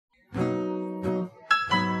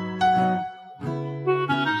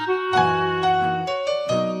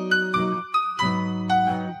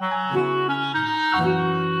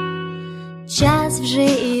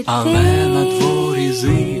і але ти, на дворі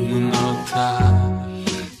зимнота,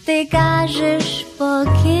 ти кажеш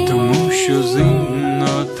поки, тому що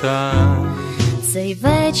зимнота, цей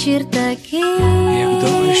вечір такий, як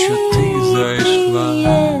добре, що ти зайшла.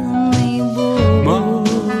 приємний був. В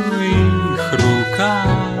моїх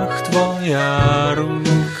руках твоя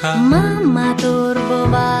рука, Мама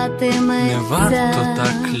турбуватиметься, не варто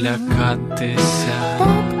так лякатися,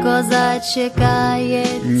 татко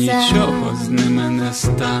зачекається, нічого з ними не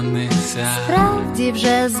станеться. справді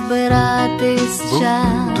вже збиратись час.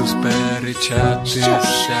 Буду сперечатися,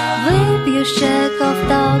 Вип'ю ще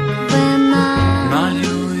ковток вина,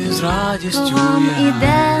 налюю з радістю кругом я.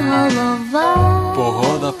 іде голова,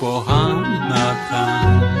 Погода погана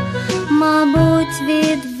там, мабуть,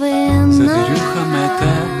 від вина. завірюха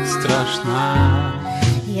мете страшна,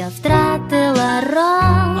 Я втратила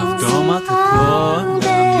а вдома тепло для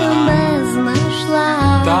тебе нас.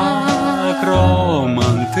 знайшла. Так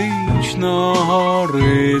романтично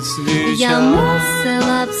горить свіча. Я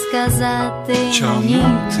мусила б сказати Чому ні,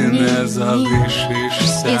 ти ні, не ні.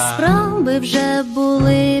 залишишся? І спроби вже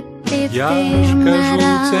були піти. Я ж не кажу,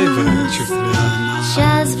 раз. цей вечір для нас.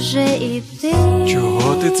 Час вже іти.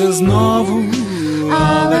 Чого ти це знову?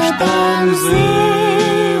 Але ж там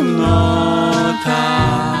зимнота.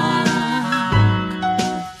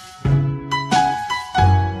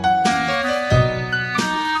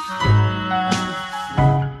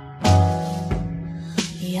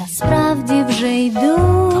 Я справді вже йду.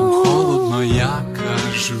 Там холодно, я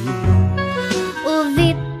кажу. У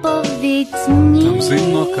відповідь ні. Там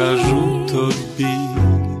зимно, кажу тобі.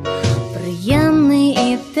 Приємний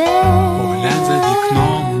і те. Поглянь за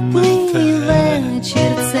вікном Теплий мете.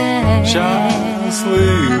 вечір це.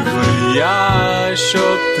 Щасливий я, що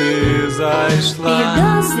ти зайшла.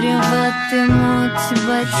 Підозрюватимуть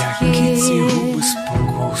Які ці батьки. губи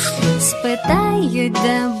спокусливі, Спитають,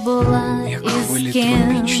 де була як і хвилі з ким.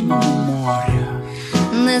 тропічного моря.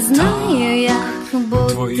 Не знаю, як Твої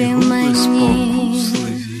бути губи мені.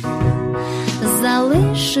 спокусливі,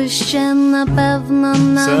 Залишу ще, напевно,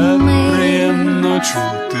 на це мить. приємно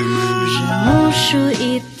чути мені. Мушу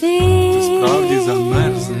іти. Справді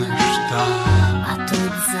замерзнеш так, А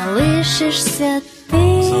тут залишишся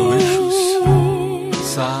ти. залишусь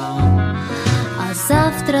сам. А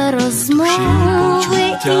завтра Душі розмови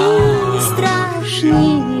почуття. і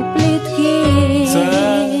страшні плітки. Це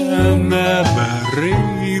не бери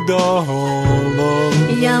до голови.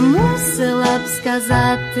 Я мусила б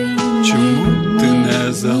сказати ні. Чому ти ні, не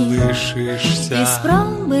ні. залишишся? І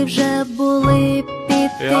спроби вже були піти.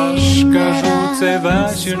 Я ж не кажу, раз. цей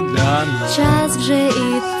вечір для нас. Час вже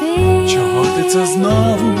іти. Чого ти це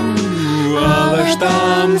знову? Але ж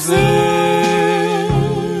там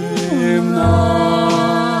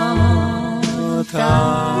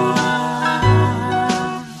зимнота.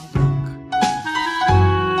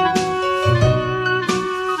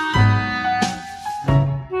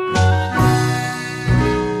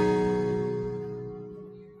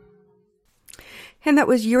 And that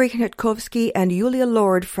was Yuri Knutkovsky and Yulia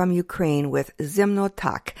Lord from Ukraine with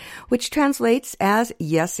Zimnotak, which translates as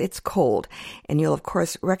Yes, It's Cold. And you'll, of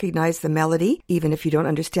course, recognize the melody, even if you don't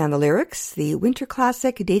understand the lyrics. The winter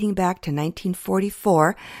classic dating back to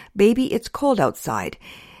 1944, Baby, It's Cold Outside.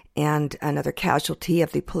 And another casualty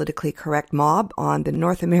of the politically correct mob on the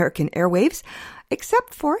North American airwaves,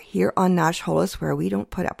 except for here on Nash Holos, where we don't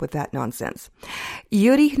put up with that nonsense.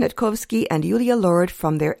 Yuri Knutkovsky and Yulia Lord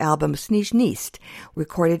from their album Snizhnist,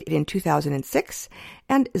 recorded in 2006,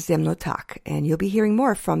 and Zimnotak. And you'll be hearing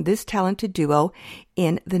more from this talented duo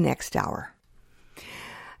in the next hour.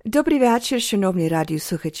 Добрий вечір, шановні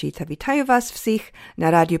радіослухачі, та вітаю вас всіх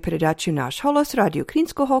на радіопередачу «Наш голос» радіо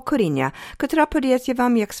українського коріння, котра подається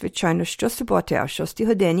вам, як звичайно, щосуботи о 6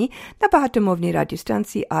 годині на багатомовній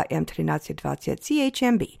радіостанції AM1320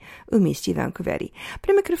 CHMB у місті Ванкувері.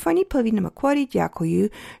 При мікрофоні Павліна Макворі, дякую,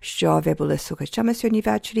 що ви були слухачами сьогодні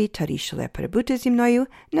ввечері та рішили перебути зі мною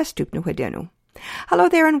наступну годину. Hello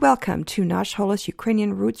there and welcome to Nash Holos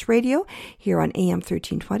Ukrainian Roots Radio here on AM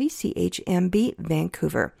 1320 CHMB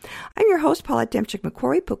Vancouver. I'm your host, Paula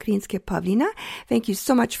Demchik-Macquarie, Pokrinske Pavlina. Thank you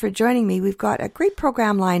so much for joining me. We've got a great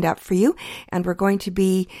program lined up for you, and we're going to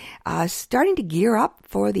be starting to gear up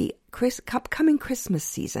for the upcoming Christmas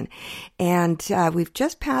season. And we've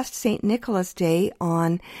just passed St. Nicholas Day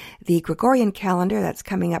on the Gregorian calendar. That's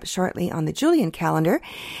coming up shortly on the Julian calendar.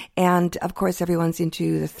 And, of course, everyone's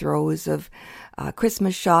into the throes of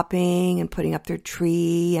Christmas shopping and putting up their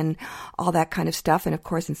tree and all that kind of stuff. And, of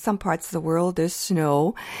course, in some parts of the world, there's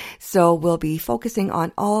snow. So we'll be focusing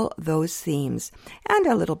on all those themes and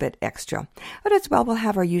a little bit extra. But as well, we'll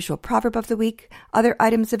have our usual proverb of the week, other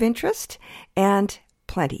items of interest, and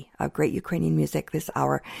plenty of great Ukrainian music this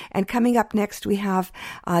hour. And coming up next, we have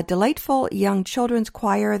a delightful young children's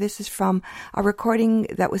choir. This is from a recording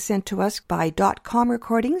that was sent to us by .com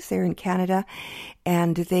Recordings. They're in Canada,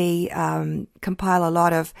 and they compile a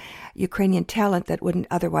lot of Ukrainian talent that wouldn't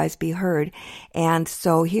otherwise be heard. And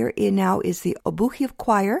so here now is the Obukhiev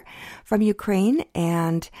Choir from Ukraine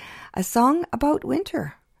and a song about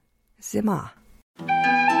winter, Zima.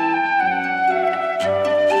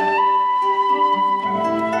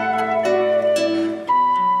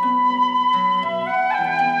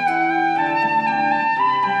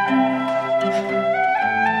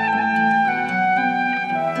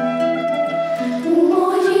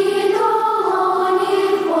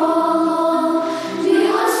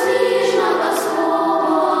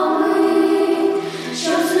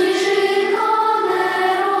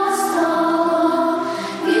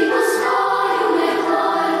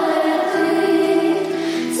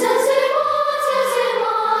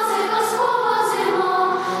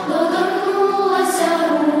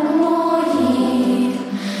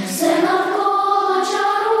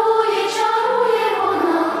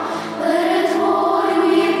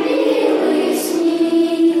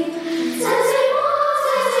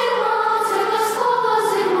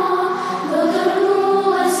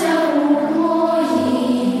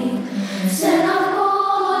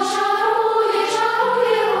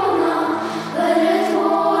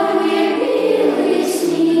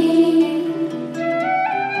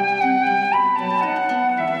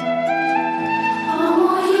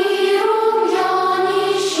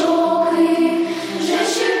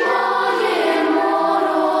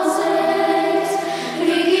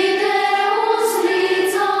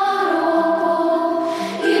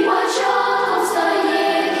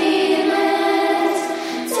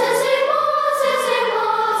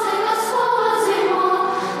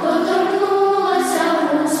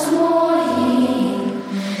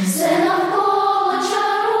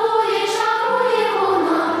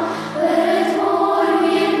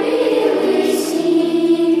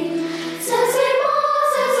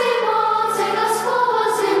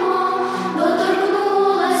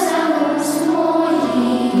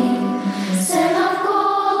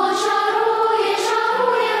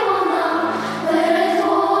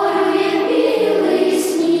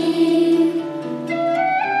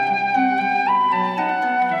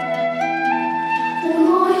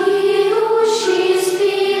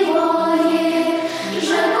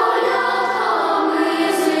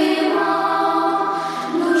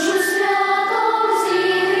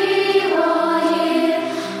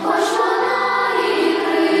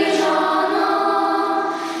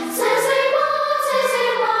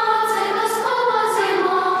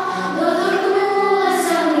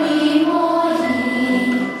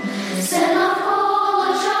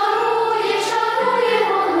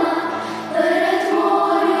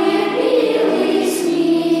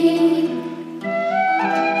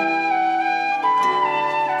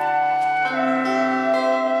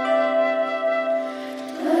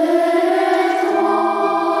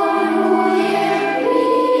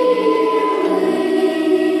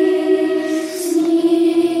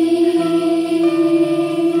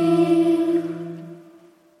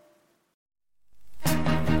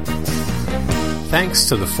 Thanks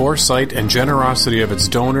to the foresight and generosity of its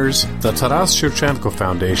donors, the Taras Shevchenko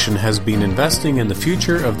Foundation has been investing in the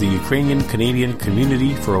future of the Ukrainian-Canadian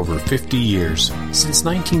community for over 50 years. Since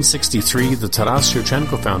 1963, the Taras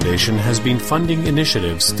Shevchenko Foundation has been funding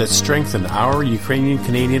initiatives that strengthen our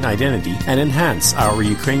Ukrainian-Canadian identity and enhance our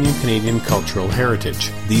Ukrainian-Canadian cultural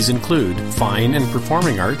heritage. These include fine and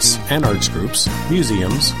performing arts and arts groups,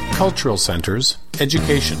 museums, cultural centers,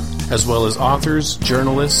 education, as well as authors,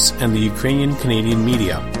 journalists, and the Ukrainian-Canadian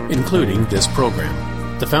media, including this program.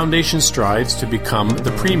 The foundation strives to become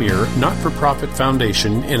the premier not-for-profit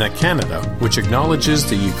foundation in Canada which acknowledges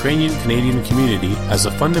the Ukrainian-Canadian community as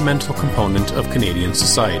a fundamental component of Canadian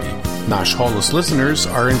society. Nash Holos listeners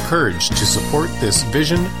are encouraged to support this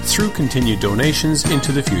vision through continued donations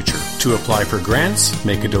into the future. To apply for grants,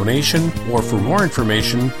 make a donation, or for more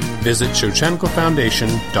information, visit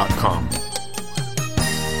ShevchenkoFoundation.com.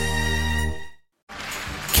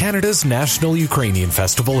 Canada's National Ukrainian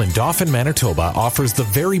Festival in Dauphin, Manitoba offers the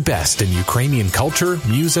very best in Ukrainian culture,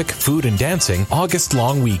 music, food, and dancing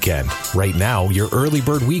August-long weekend. Right now, your early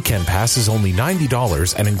bird weekend pass is only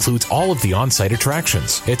 $90 and includes all of the on-site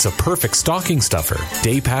attractions. It's a perfect stocking stuffer.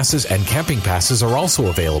 Day passes and camping passes are also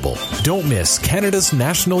available. Don't miss Canada's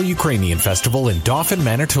National Ukrainian Festival in Dauphin,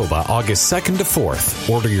 Manitoba, August 2nd to 4th.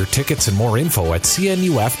 Order your tickets and more info at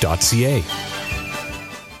cnuf.ca.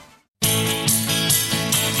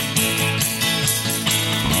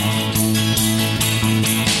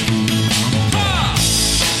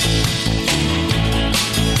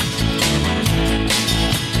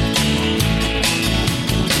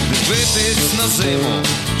 зиму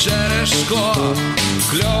через шкло.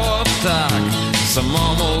 Кльово так,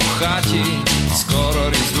 самому в хаті, скоро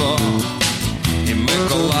Різдво, і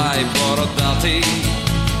Миколай бородатий.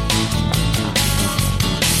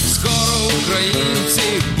 Скоро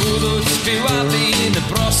українці будуть співати не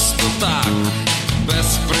просто так,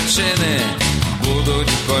 без причини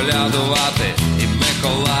будуть колядувати, і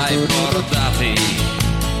Миколай бородатий.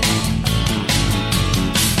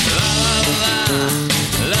 Ла-ла-ла,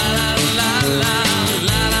 ла-ла-ла-ла,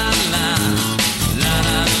 ла-ла-ла,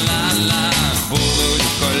 ла-ла-ла-ла, будуть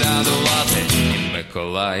колядувати, і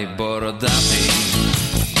Миколай бородатий.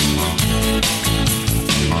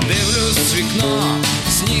 Дивлюсь в вікно,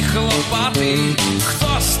 сніг лопатий,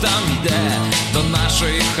 хтось там йде до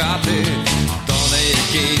нашої хати. То не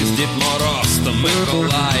якийсь Дід Мороз, то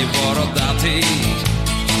Миколай бородатий.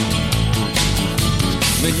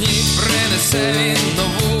 Мені принесе він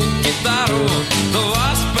нову гітару, до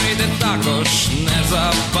вас прийде також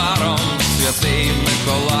незабаром святий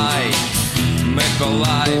Миколай,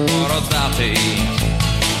 Миколай бородатий.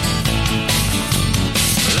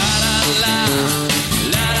 Ла-ла-ла,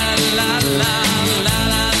 ла-ла-ла-ла,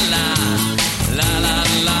 ла-ла-ла,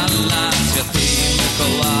 ла-ла-ла-ла, святий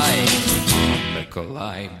Миколай,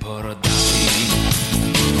 Миколай бородатий.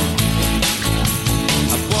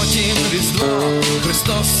 А потім Різдво,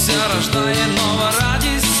 Христос ся рождає, нова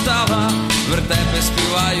радість стала, вертепи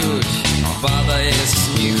співають, падає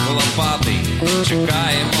сніг лопатий,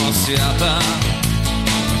 чекаємо свята.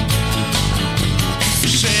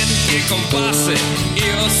 Шинки, ковбаси і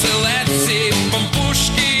оселедці,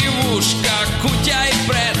 пампушки і вушка, кутя і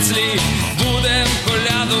прецлі, будем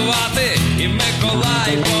колядувати, і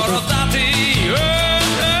Миколай бородатий.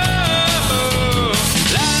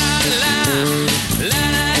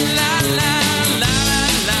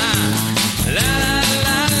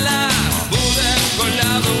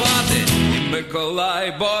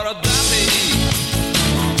 Миколай бородатий.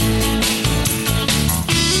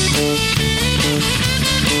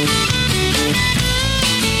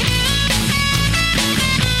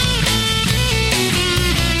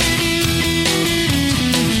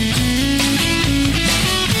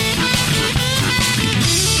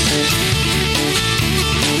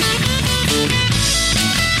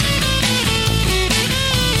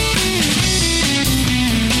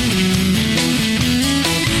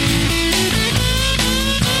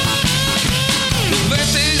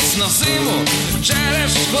 На зиму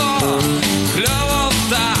через шкло, кльово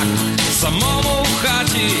так, самому в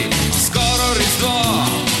хаті, скоро Різдво,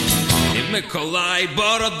 і Миколай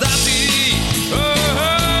бородатий.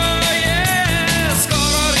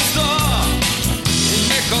 Скоро Різдво, і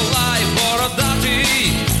Миколай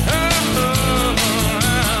бородатий.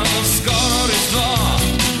 Скоро Різдво,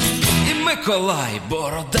 і Миколай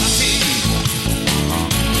бородатий.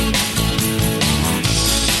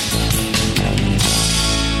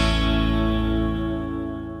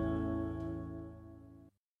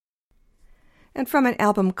 And from an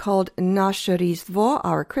album called Nasze Rіздво,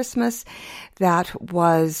 Our Christmas, that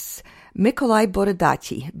was Mikołaj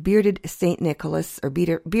Borodaty, Bearded St. Nicholas, or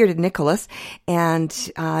Bearded Nicholas, and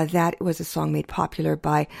that was a song made popular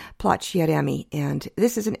by Plac Jeremy. And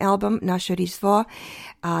this is an album, Nasze Rіздво,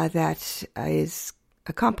 that is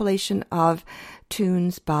a compilation of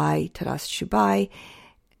tunes by Taras Shubai,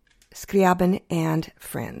 Scriabin, and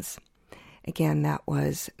friends. Again, that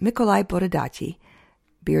was Mikołaj Borodaty,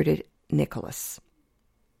 Bearded Nicholas.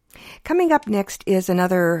 Coming up next is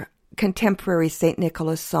another contemporary St.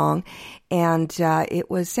 Nicholas song, and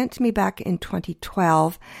it was sent to me back in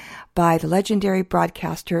 2012 by the legendary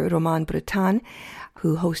broadcaster Roman Bretan,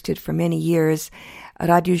 who hosted for many years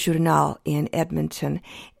Radio Journal in Edmonton,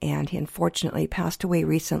 and he unfortunately passed away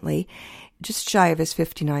recently, just shy of his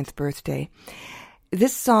 59th birthday.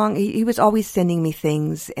 This song, he was always sending me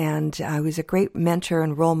things, and he was a great mentor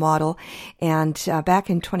and role model. And back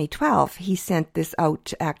in 2012, he sent this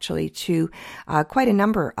out actually to quite a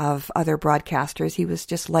number of other broadcasters. He was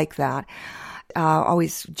just like that.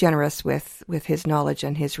 Always generous with his knowledge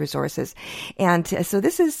and his resources. And so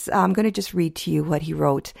this is, I'm going to just read to you what he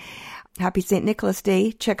wrote. Happy St. Nicholas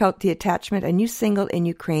Day. Check out the attachment, a new single in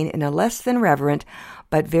Ukraine in a less than reverent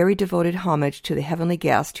but very devoted homage to the heavenly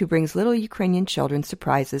guest who brings little Ukrainian children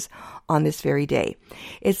surprises on this very day.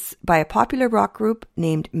 It's by a popular rock group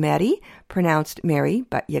named Mary, pronounced Mary,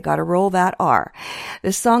 but you gotta roll that R.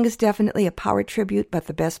 This song is definitely a power tribute, but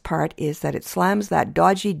the best part is that it slams that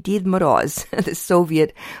dodgy Did Moroz, the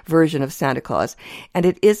Soviet version of Santa Claus, and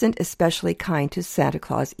it isn't especially kind to Santa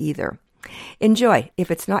Claus either. Enjoy.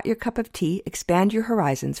 If it's not your cup of tea, expand your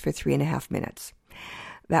horizons for 3.5 minutes.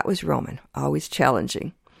 That was Roman, always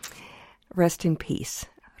challenging. Rest in peace,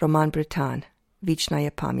 Roman Bretan,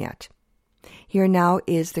 Vichnaya Pamyat. Here now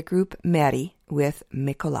is the group Mary with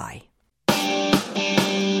Mykolai.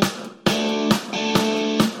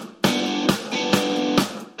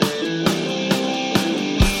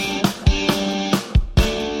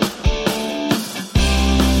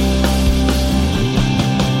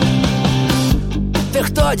 Ти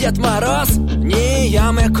хто, Дід Мороз? Ні,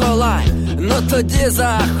 я Миколай. Ну тоді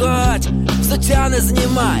заходь, взуття не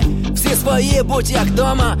знімай. Всі свої будь як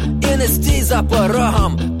дома і не стій за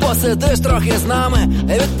порогом. Посидиш трохи з нами,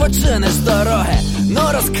 відпочинеш з дороги. Ну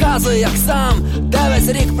розказуй як сам, де весь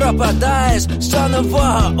рік пропадаєш. Що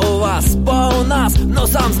нового у вас, бо у нас, ну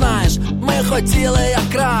сам знаєш. Ми хотіли як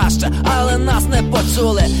краще, але нас не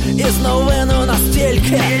почули. І з новину нас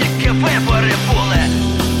тільки вибори були.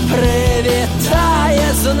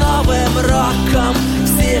 Привітає з Новим роком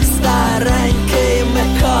всіх старенький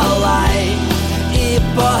Миколай. І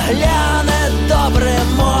погляне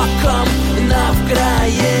добрим оком на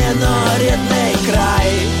Вкраїну рідний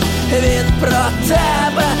край. Він про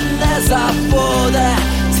тебе не забуде,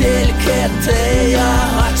 тільки ти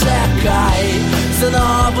його чекай. З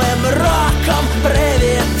Новим роком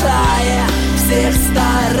привітає всіх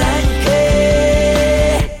старенький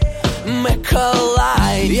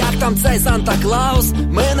Миколай. Як там цей Санта-Клаус?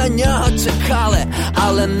 Ми на нього чекали,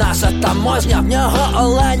 але наша таможня в нього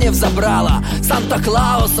оленів забрала.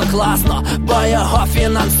 Санта-Клаусу класно, бо його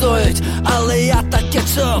фінансують, але я таки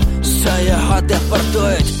чув, що його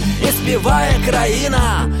депортують. І співає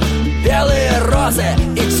країна білі рози,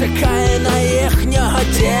 і чекає на їхнього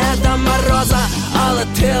Діда Мороза. Але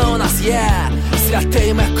ти у нас є,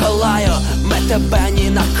 святий Миколаю, ми тебе ні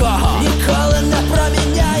на кого ніколи не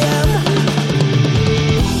проміняєм.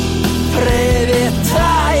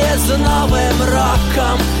 Привітає з Новим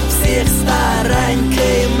роком всіх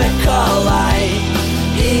старенький Миколай.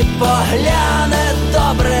 І погляне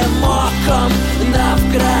добрим оком на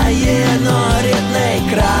Вкраїну рідний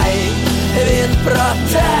край. Він про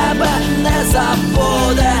тебе не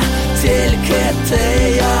забуде, тільки ти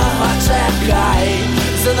його чекай.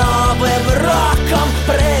 З Новим роком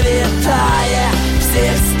привітає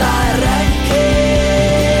всіх старенький.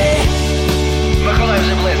 Миколай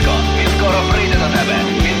вже близько, він скоро прийде до тебе.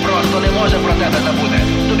 Він просто не може про тебе забути.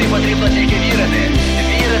 Тобі потрібно тільки вірити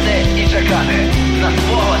і чекати на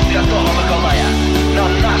свого святого Миколая, на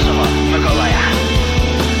нашого Миколая.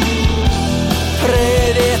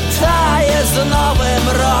 Привітає з Новим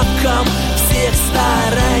роком всіх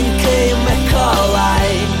старенький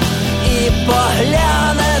Миколай. І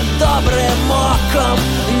погляне добрим оком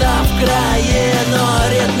на Вкраїну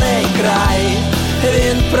рідний край.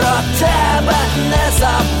 Він про тебе не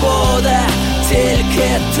забуде, тільки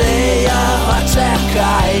ти його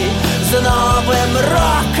чекай. З Новим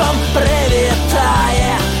роком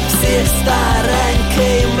привітає всіх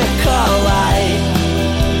старенький Миколай.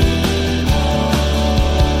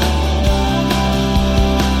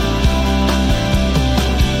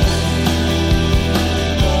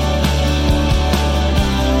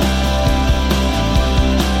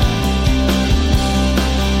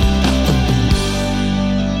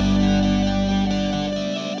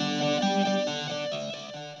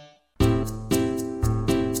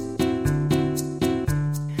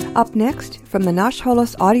 Up next, from the Nash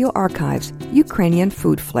Holos Audio Archives, Ukrainian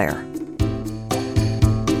Food Flair.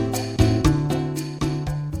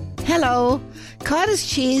 Hello. Cottage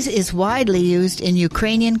cheese is widely used in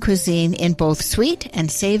Ukrainian cuisine in both sweet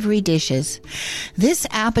and savory dishes. This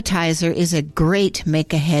appetizer is a great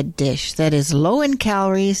make-ahead dish that is low in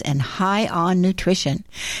calories and high on nutrition.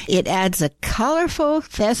 It adds a colorful,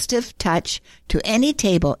 festive touch to any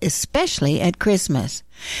table, especially at Christmas.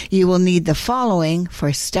 You will need the following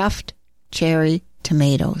for stuffed cherry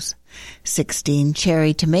tomatoes: 16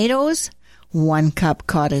 cherry tomatoes, 1 cup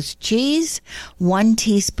cottage cheese, 1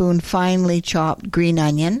 teaspoon finely chopped green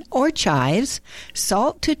onion or chives,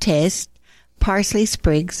 salt to taste, parsley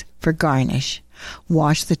sprigs for garnish.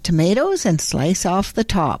 Wash the tomatoes and slice off the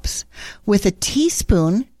tops. With a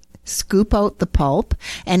teaspoon, scoop out the pulp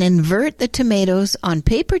and invert the tomatoes on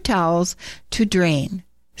paper towels to drain.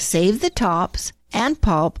 Save the tops and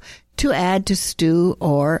pulp to add to stew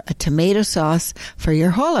or a tomato sauce for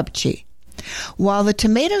your holubchi. While the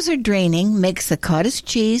tomatoes are draining, mix the cottage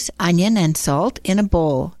cheese, onion, and salt in a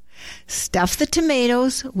bowl. Stuff the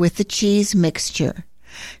tomatoes with the cheese mixture.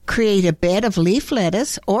 Create a bed of leaf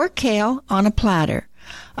lettuce or kale on a platter.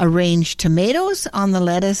 Arrange tomatoes on the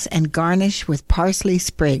lettuce and garnish with parsley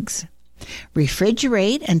sprigs.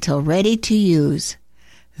 Refrigerate until ready to use.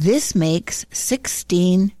 This makes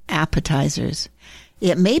 16 appetizers.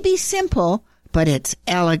 It may be simple, but it's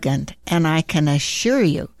elegant, and I can assure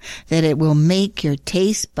you that it will make your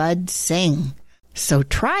taste buds sing. So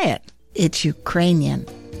try it. It's Ukrainian.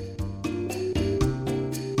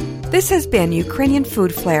 This has been Ukrainian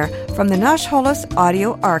Food Flair from the Nash Holos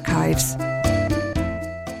Audio Archives.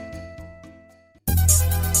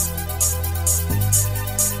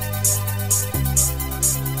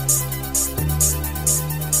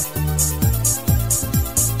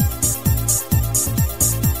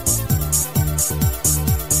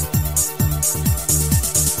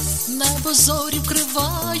 Зорі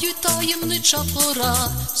вкривають, таємнича пора,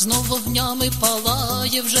 знов вогнями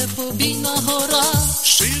палає вже побійна гора.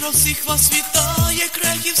 Щиро всіх вас вітає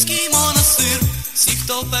Крехівський монастир, всіх,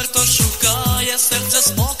 хто вперто шукає серця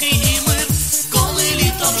спокій і мир. Коли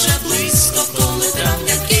літо вже близько, коли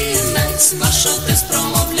травня кінець, наш отець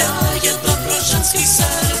промовляє до прощанських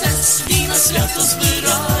сердець, і на свято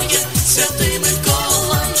збирає святий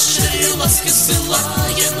Миколай, щирі ласки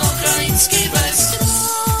силає на український весь.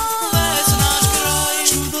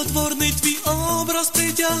 Чудотворний твій образ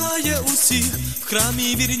притягає усіх, в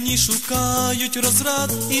храмі вірні шукають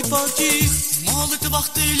розрад і потіх. В молитвах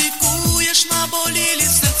ти лікуєш наболілі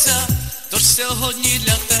серця, тож сьогодні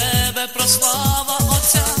для тебе прослава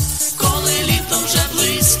Отця. Коли літо вже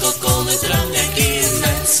близько, коли травня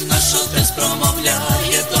кінець, наш отець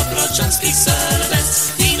промовляє до прочанських сердець,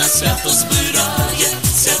 і на свято збирає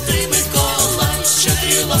святий Миколай,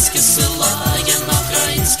 щедрі ласки силає на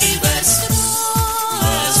український весь.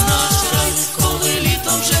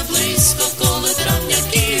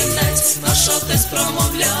 Наш отець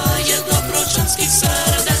промовляє до прочанських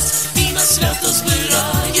сердець, і на свято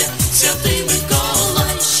збирає святий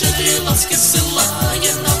Миколай, щедрі ласки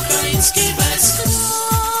силає на український весь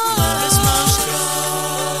наш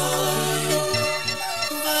край,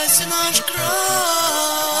 весь наш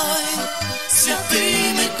край,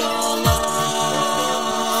 святий Миколай,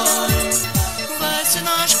 весь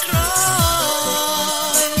наш край.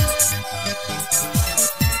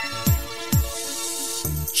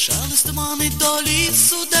 Шелест манить до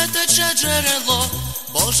лісу, де тече джерело,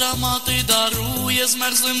 Божа мати дарує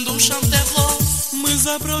змерзлим душам тепло. Ми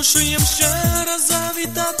запрошуємо ще раз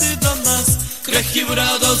завітати до нас, Крехів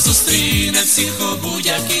радо зустріне всіх у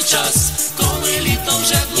будь-який час. Коли літо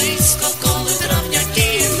вже близько, коли травня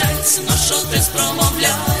кінець, наш отець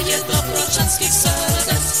промовляє до прочанських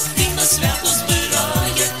сердець, і на свято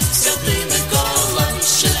збирає святий Миколай,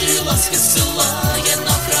 щедрі ласки силає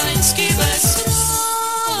на український весь.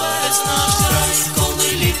 Весь наш край,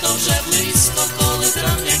 коли літо вже близько, коли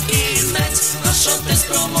травня кінець, наш отець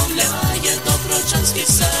промовляє до прочанських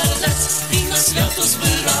сердець, і на свято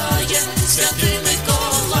збирає святий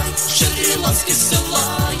Миколай, щедрі ласки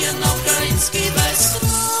силає на український весь.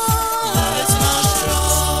 Весь наш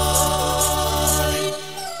край.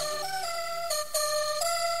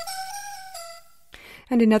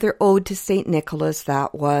 And another ode to St. Nicholas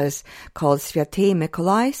that was called Sviatei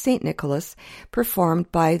Mykolai, St. Nicholas,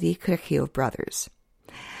 performed by the Krechiv brothers.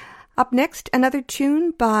 Up next, another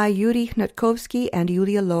tune by Yuri Hnatkovsky and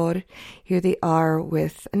Yulia Lor. Here they are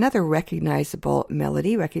with another recognizable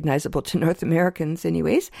melody, recognizable to North Americans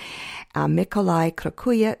anyways, Mykolai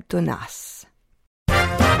Krokuje do nas.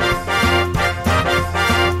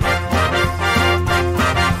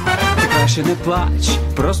 Краще не плач,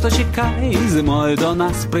 просто чекай, зимою до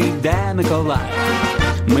нас прийде Миколай.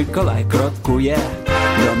 Миколай кроткує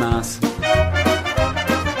до нас.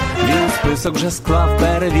 Він список вже склав,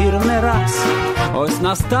 перевірив не раз. Ось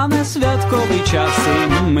настане святковий час,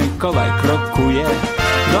 і Миколай кроткує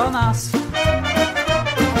до нас.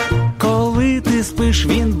 Коли ти спиш,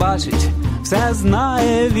 він бачить, все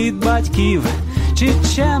знає від батьків. Чи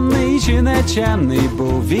чемний, чи нечемний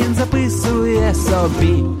був, він записує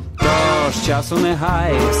собі. Тож часу не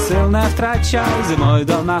гай, сил не втрачай, зимою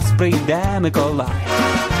до нас прийде Миколай.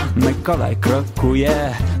 Миколай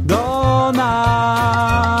крокує до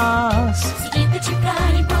нас. Сидіти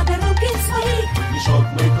чекай, подарунки своїх, мішок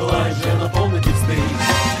Миколай вже наповнить встиг.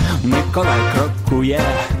 Миколай крокує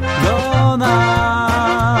до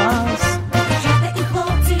нас. Дівчата і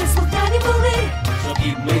хлопці слухаві були, щоб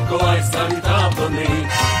і Миколай завітав до них.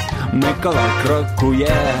 Миколай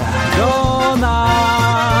крокує до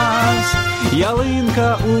нас.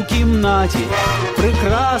 Ялинка у кімнаті,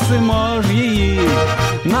 прикрасимо ж її,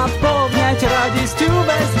 наповнять радістю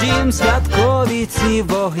весь дім святкові ці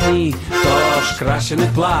вогні. Тож краще не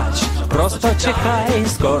плач, просто чекай,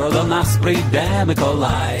 скоро до нас прийде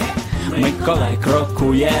Миколай. Миколай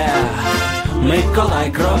крокує,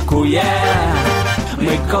 Миколай крокує,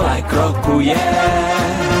 Миколай крокує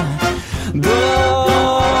до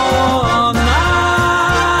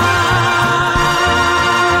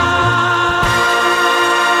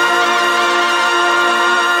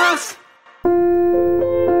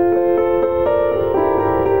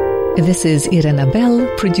This is Irena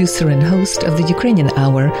Bell, producer and host of the Ukrainian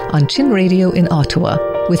Hour on Chin Radio in Ottawa,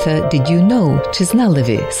 with a Did You Know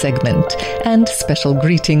Chiznalevi segment and special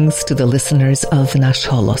greetings to the listeners of Nash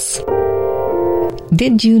Holos.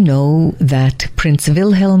 Did you know that Prince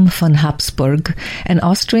Wilhelm von Habsburg, an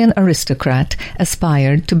Austrian aristocrat,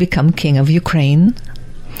 aspired to become King of Ukraine?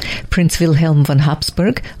 Prince Wilhelm von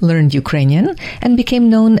Habsburg learned Ukrainian and became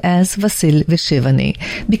known as Vasil Vyshivany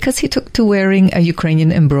because he took to wearing a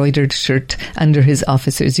Ukrainian embroidered shirt under his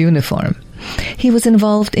officer's uniform. He was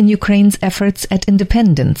involved in Ukraine's efforts at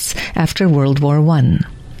independence after World War I.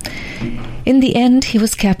 In the end, he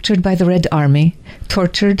was captured by the Red Army,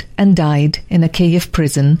 tortured, and died in a Kiev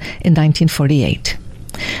prison in 1948.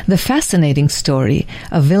 The fascinating story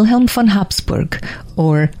of Wilhelm von Habsburg,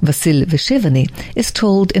 or Vasil Vyshivany, is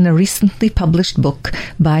told in a recently published book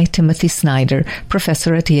by Timothy Snyder,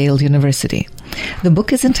 professor at Yale University. The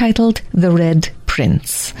book is entitled The Red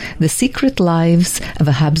Prince: The Secret Lives of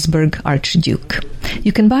a Habsburg Archduke.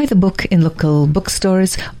 You can buy the book in local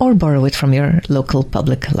bookstores or borrow it from your local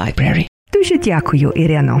public library. Дуже дякую,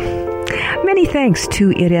 Ireno. Many thanks to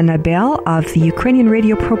Irena Bell of the Ukrainian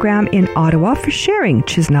radio program in Ottawa for sharing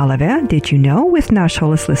Chiznaleve, Did You Know, with Nash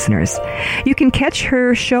Holos listeners. You can catch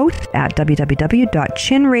her show at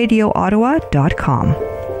www.chinradioottawa.com.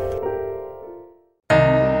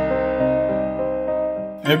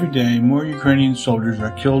 Every day, more Ukrainian soldiers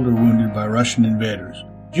are killed or wounded by Russian invaders.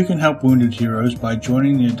 You can help wounded heroes by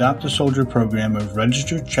joining the Adopt a Soldier program of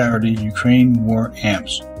registered charity Ukraine War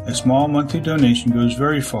Amps. A small monthly donation goes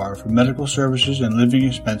very far for medical services and living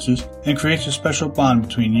expenses and creates a special bond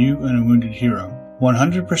between you and a wounded hero.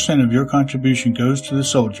 100% of your contribution goes to the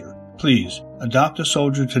soldier. Please, adopt a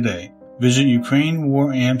soldier today. Visit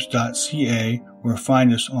ukrainewaramps.ca or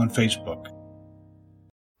find us on Facebook.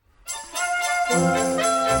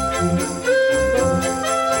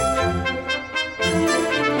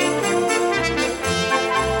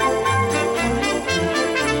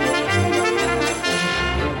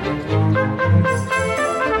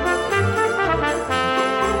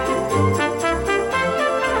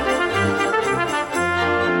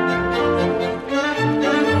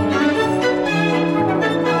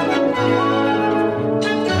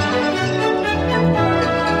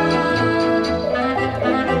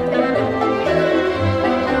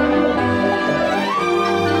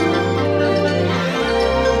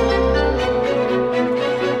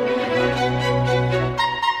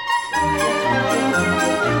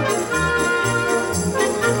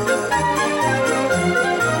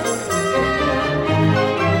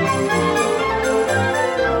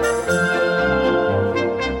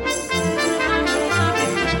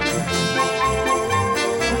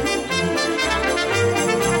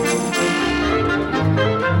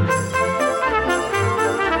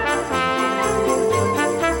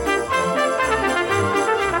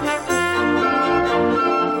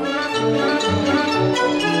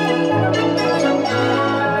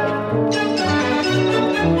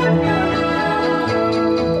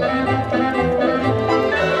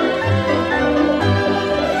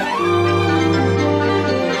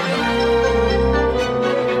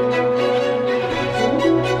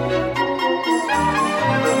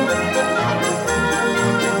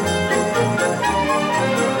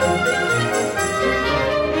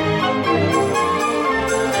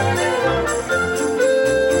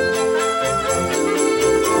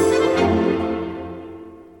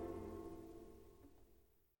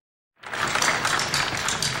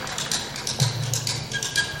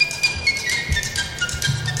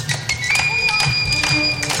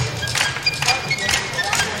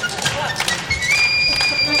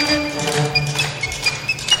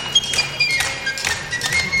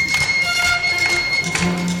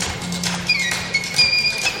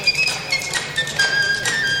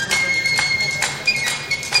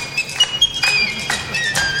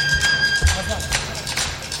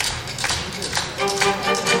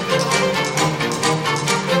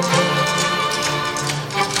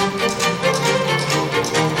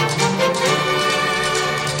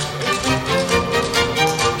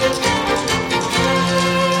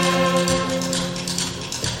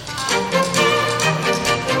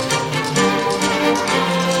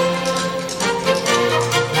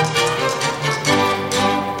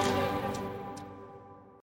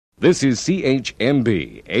 This is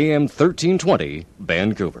CHMB, AM 1320,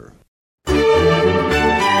 Vancouver.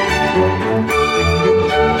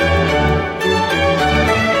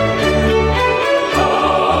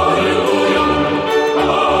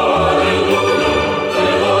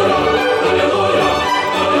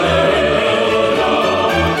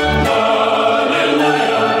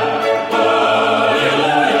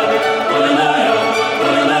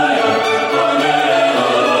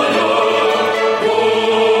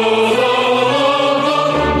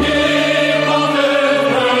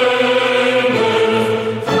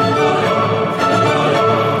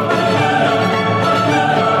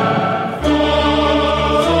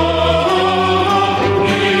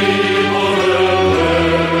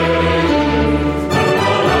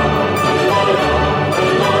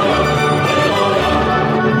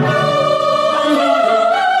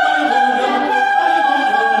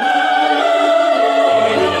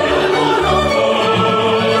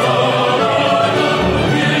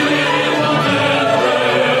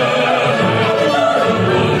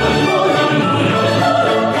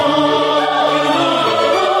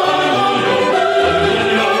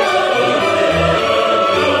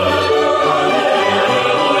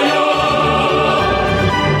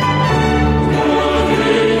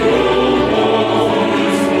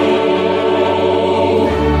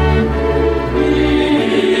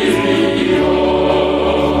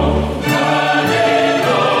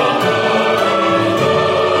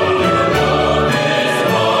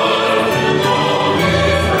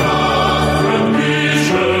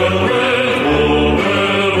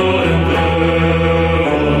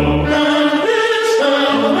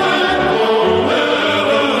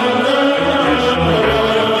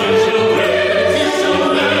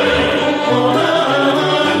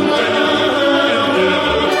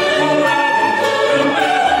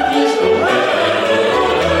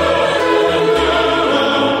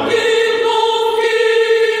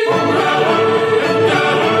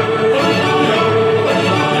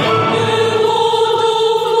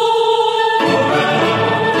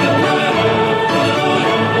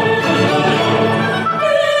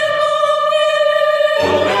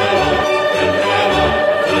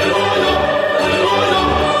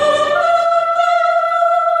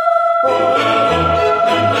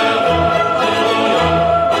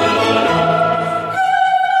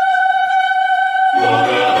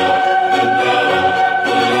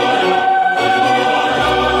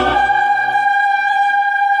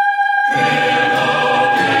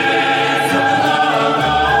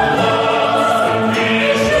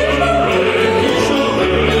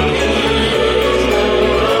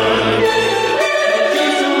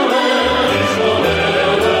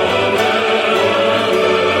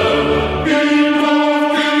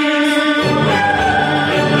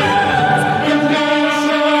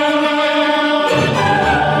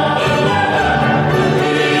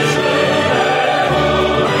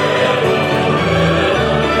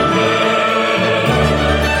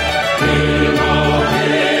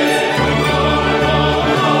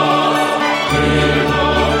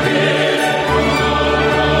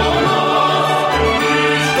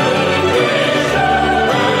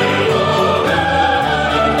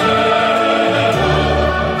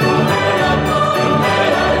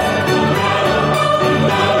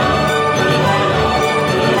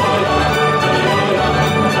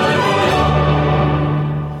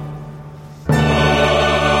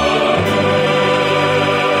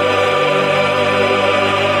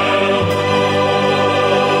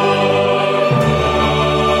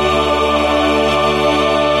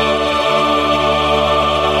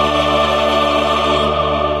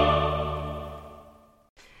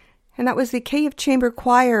 And that was the Kyiv Chamber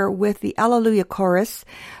Choir with the Alleluia Chorus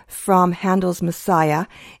from Handel's Messiah.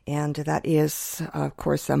 And that is, of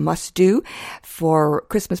course, a must-do for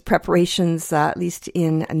Christmas preparations, at least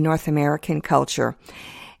in North American culture.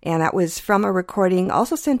 And that was from a recording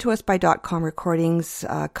also sent to us by .com Recordings,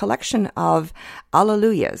 a collection of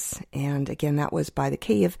Alleluias. And again, that was by the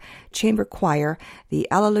Kyiv Chamber Choir, the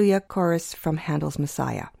Alleluia Chorus from Handel's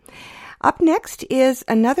Messiah. Up next is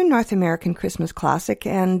another North American Christmas classic,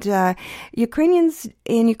 and Ukrainians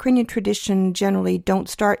in Ukrainian tradition generally don't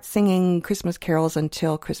start singing Christmas carols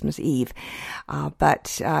until Christmas Eve.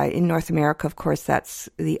 But in North America, of course, that's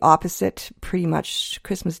the opposite. Pretty much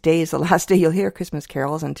Christmas Day is the last day you'll hear Christmas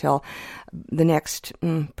carols until the next,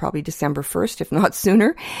 probably December 1st, if not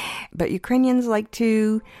sooner. But Ukrainians like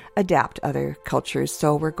to adapt other cultures,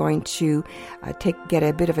 so we're going to get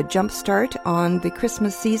a bit of a jump start on the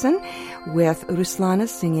Christmas season with Ruslana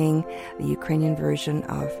singing the Ukrainian version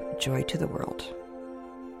of Joy to the World.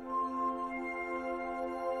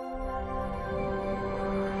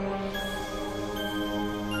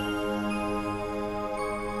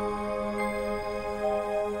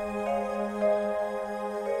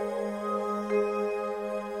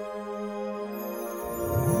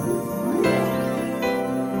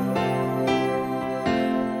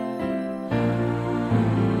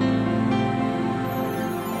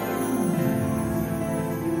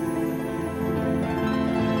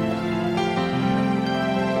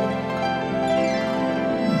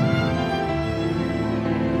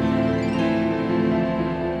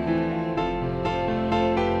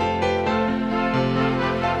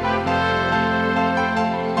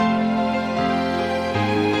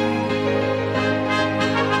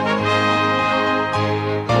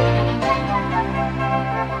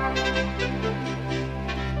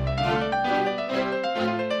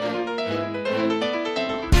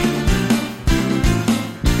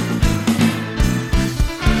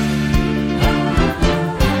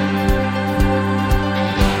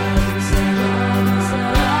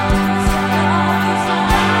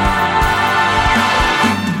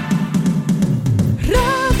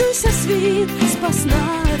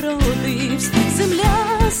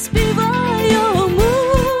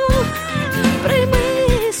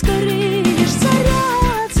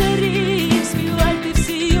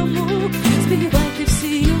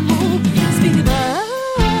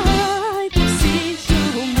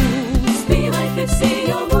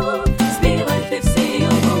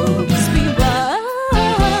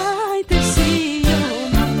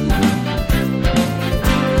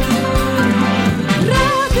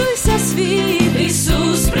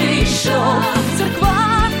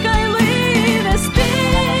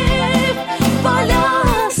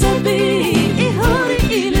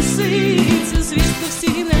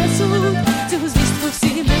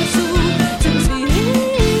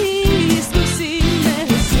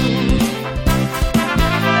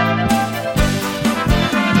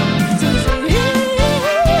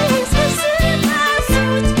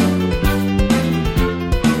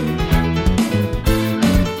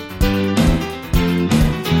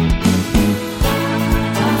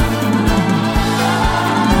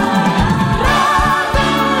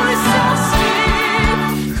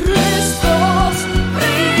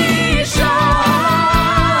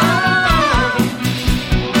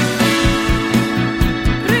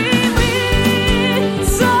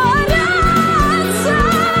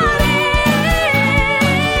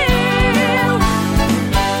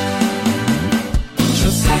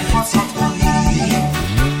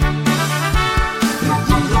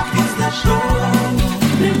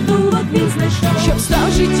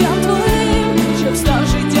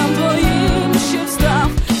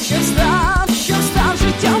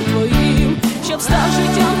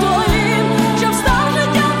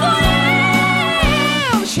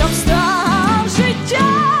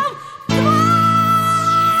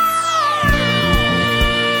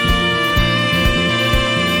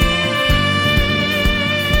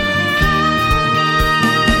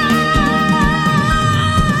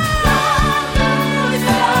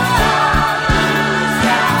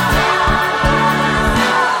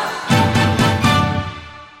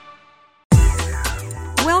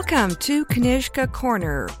 Welcome to Knyzhka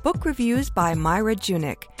Corner, book reviews by Myra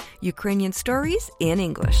Junik, Ukrainian stories in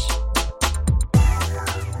English.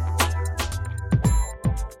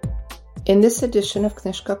 In this edition of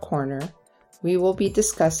Knyzhka Corner, we will be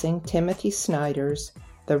discussing Timothy Snyder's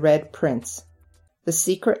The Red Prince, The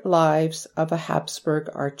Secret Lives of a Habsburg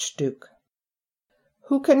Archduke.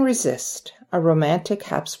 Who can resist a romantic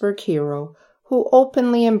Habsburg hero who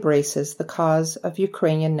openly embraces the cause of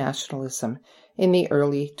Ukrainian nationalism in the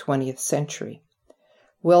early 20th century?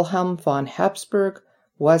 Wilhelm von Habsburg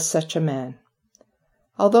was such a man.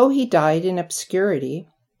 Although he died in obscurity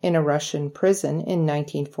in a Russian prison in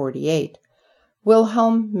 1948,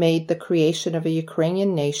 Wilhelm made the creation of a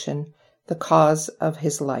Ukrainian nation the cause of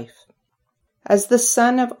his life. As the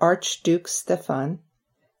son of Archduke Stefan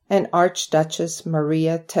and Archduchess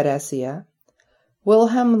Maria Theresia,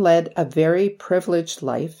 Wilhelm led a very privileged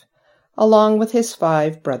life along with his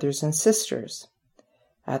 5 brothers and sisters.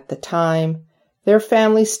 At the time, their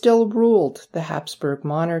family still ruled the Habsburg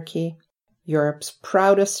monarchy, Europe's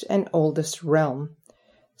proudest and oldest realm,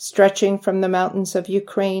 stretching from the mountains of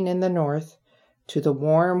Ukraine in the north to the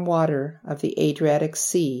warm water of the Adriatic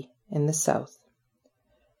Sea in the south.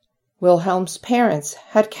 Wilhelm's parents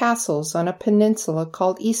had castles on a peninsula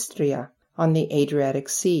called Istria on the Adriatic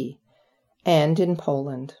Sea and in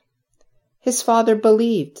Poland. His father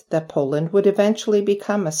believed that Poland would eventually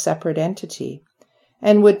become a separate entity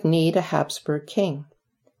and would need a Habsburg king.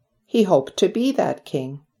 He hoped to be that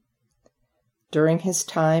king. During his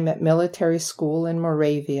time at military school in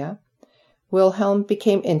Moravia, Wilhelm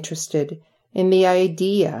became interested in the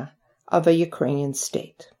idea of a Ukrainian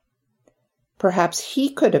state. Perhaps he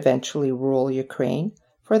could eventually rule Ukraine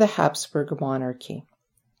for the Habsburg monarchy.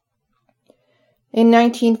 In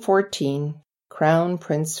 1914, Crown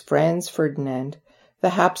Prince Franz Ferdinand, the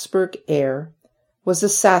Habsburg heir, was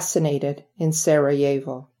assassinated in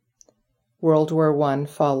Sarajevo. World War I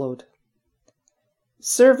followed.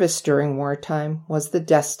 Service during wartime was the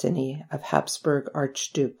destiny of Habsburg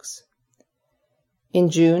archdukes. In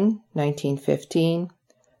June 1915,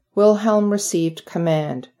 Wilhelm received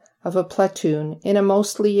command of a platoon in a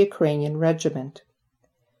mostly Ukrainian regiment.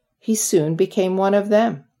 He soon became one of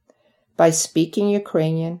them by speaking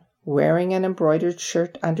Ukrainian, wearing an embroidered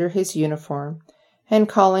shirt under his uniform, and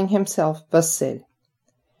calling himself Vasil.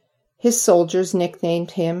 His soldiers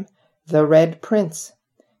nicknamed him the Red Prince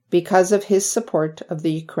because of his support of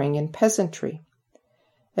the Ukrainian peasantry.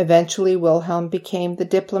 Eventually, Wilhelm became the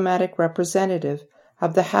diplomatic representative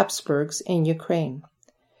of the Habsburgs in Ukraine.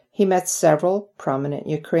 He met several prominent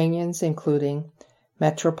Ukrainians, including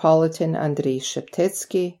Metropolitan Andriy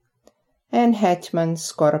Sheptytsky and Hetman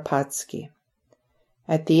Skoropadsky.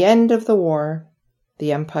 At the end of the war,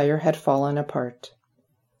 the empire had fallen apart,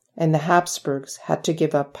 and the Habsburgs had to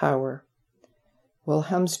give up power.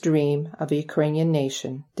 Wilhelm's dream of a Ukrainian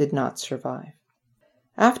nation did not survive.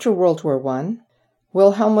 After World War I,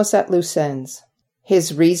 Wilhelm was at loose ends.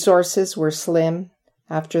 His resources were slim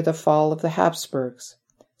after the fall of the Habsburgs,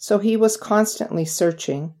 so he was constantly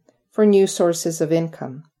searching for new sources of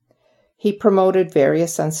income. He promoted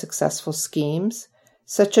various unsuccessful schemes,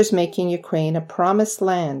 such as making Ukraine a promised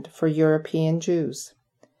land for European Jews.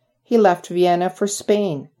 He left Vienna for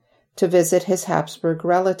Spain to visit his Habsburg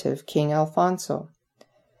relative, King Alfonso.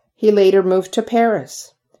 He later moved to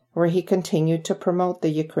Paris, where he continued to promote the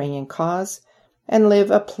Ukrainian cause and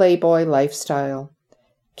live a playboy lifestyle,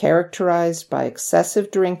 characterized by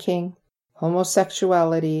excessive drinking,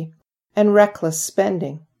 homosexuality, and reckless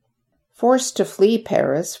spending. Forced to flee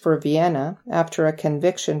Paris for Vienna after a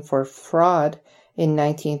conviction for fraud in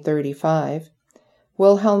 1935,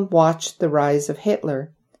 Wilhelm watched the rise of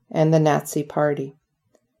Hitler and the Nazi Party.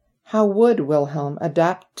 How would Wilhelm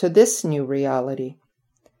adapt to this new reality?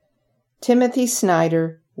 Timothy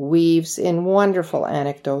Snyder weaves in wonderful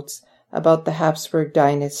anecdotes about the Habsburg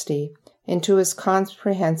dynasty into his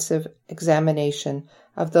comprehensive examination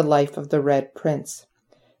of the life of the Red Prince.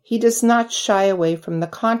 He does not shy away from the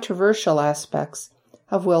controversial aspects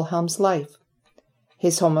of Wilhelm's life: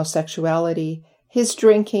 his homosexuality, his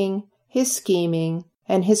drinking, his scheming,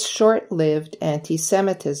 and his short-lived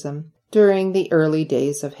anti-Semitism during the early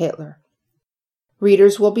days of Hitler.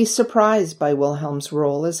 Readers will be surprised by Wilhelm's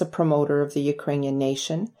role as a promoter of the Ukrainian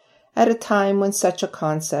nation at a time when such a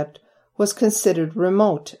concept was considered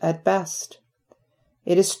remote at best.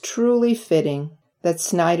 It is truly fitting that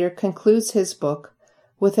Snyder concludes his book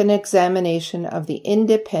with an examination of the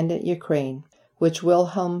independent Ukraine, which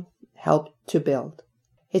Wilhelm helped to build.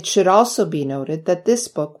 It should also be noted that this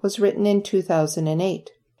book was written in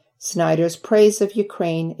 2008. Snyder's praise of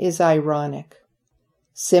Ukraine is ironic.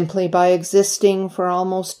 Simply by existing for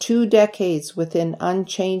almost 2 decades within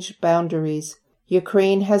unchanged boundaries,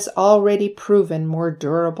 Ukraine has already proven more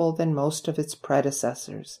durable than most of its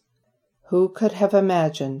predecessors. Who could have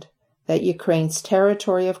imagined that Ukraine's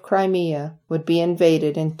territory of Crimea would be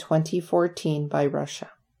invaded in 2014 by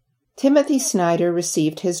Russia? Timothy Snyder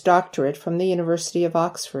received his doctorate from the University of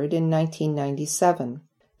Oxford in 1997.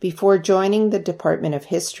 Before joining the Department of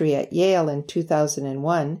History at Yale in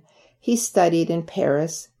 2001, he studied in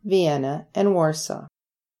Paris, Vienna, and Warsaw.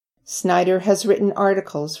 Snyder has written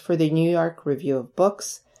articles for the New York Review of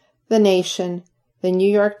Books, The Nation, the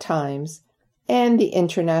New York Times, and the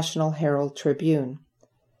International Herald Tribune.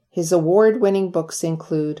 His award-winning books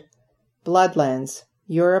include Bloodlands,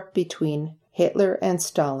 Europe Between Hitler and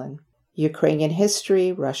Stalin, Ukrainian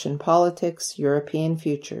History, Russian Politics, European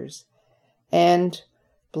Futures, and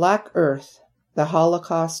Black Earth, The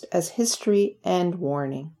Holocaust as History and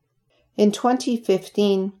Warning. In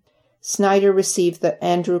 2015, Snyder received the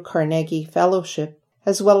Andrew Carnegie Fellowship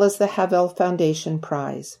as well as the Havel Foundation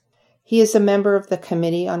Prize. He is a member of the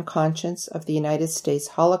Committee on Conscience of the United States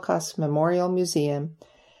Holocaust Memorial Museum,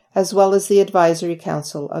 as well as the Advisory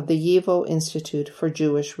Council of the YIVO Institute for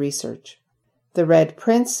Jewish Research. The Red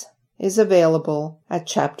Prince is available at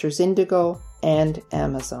Chapters Indigo and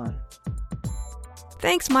Amazon.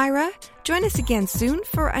 Thanks, Myra. Join us again soon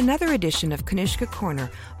for another edition of Knižka Corner,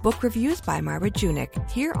 book reviews by Myra Junik,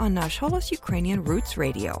 here on Nash Holos Ukrainian Roots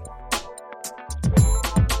Radio.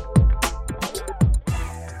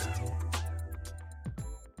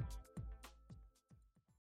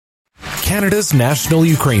 Canada's National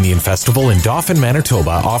Ukrainian Festival in Dauphin,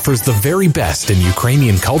 Manitoba offers the very best in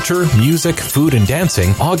Ukrainian culture, music, food, and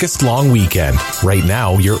dancing August-long weekend. Right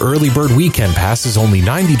now, your early bird weekend pass is only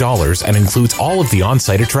 $90 and includes all of the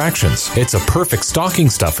on-site attractions. It's a perfect stocking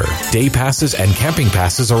stuffer. Day passes and camping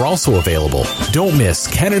passes are also available. Don't miss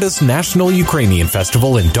Canada's National Ukrainian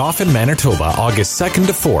Festival in Dauphin, Manitoba, August 2nd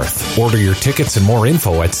to 4th. Order your tickets and more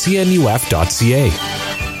info at cnuf.ca.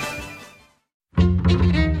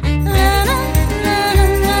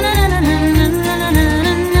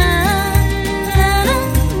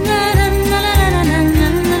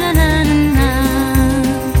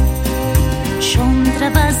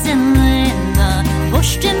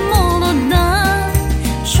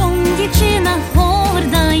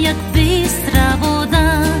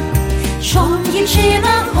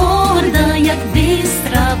 Дівчина горда, як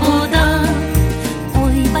бистра вода.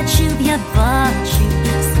 Ой, бачив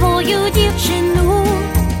свою дівчину,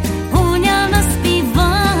 гуляла,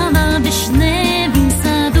 співала в вишневім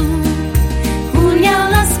саду,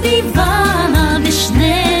 гуляла, співала в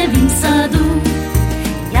вишневім саду.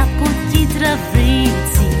 Я по тій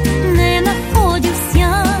травиці не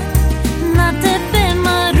находюся, на тебе,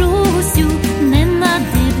 Марусю, не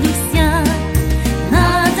надивлюся,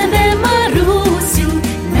 на тебе, Марусю,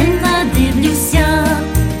 не надивлюся.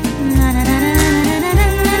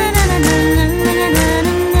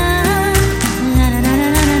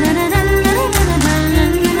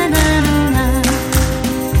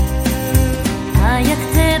 А як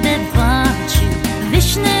тебе бачив в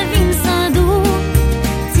вишневім саду,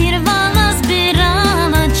 зірвала,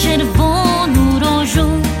 збирала червону рожу,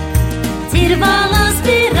 зірвала,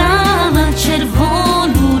 збирала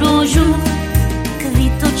червону рожу,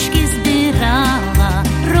 квіточки збирала,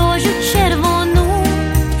 рожу червону,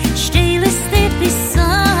 ще й листи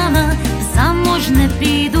писала, замуж не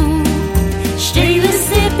піду, ще й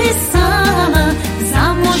листи писала,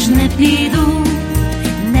 замуж не піду.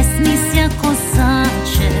 Не смійся,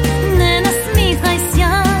 козаче, не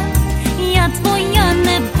насміхайся, я твоя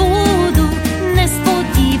не буду, не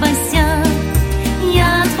сподівайся,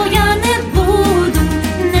 я твоя не буду,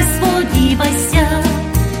 не сподівайся.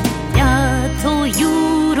 Я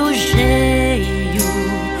тою рожею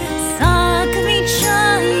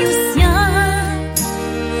заквічаюся,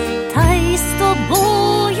 та й з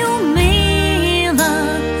тобою, мила,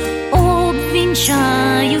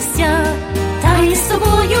 обвінчаюся, та й з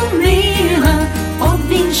тобою, мила,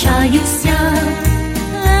 обвінчаюся.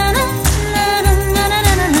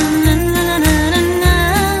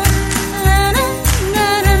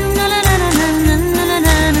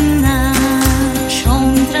 Чом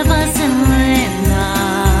трава зелена,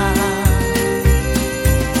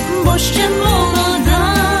 бо ще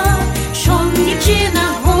молода, чом дівчина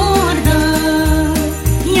горда,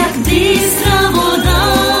 як бистра вода.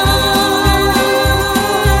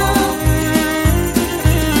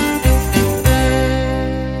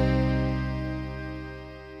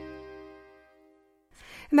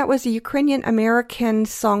 And that was a Ukrainian-American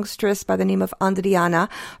songstress by the name of Andriana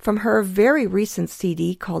from her very recent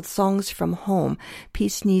CD called Songs from Home,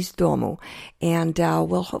 Pisni z Domu. And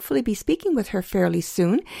we'll hopefully be speaking with her fairly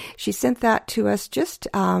soon. She sent that to us just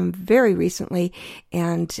very recently.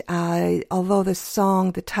 And although the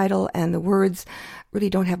song, the title, and the words really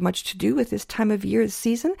don't have much to do with this time of year,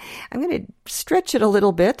 season, I'm going to stretch it a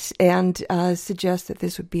little bit and suggest that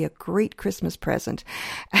this would be a great Christmas present.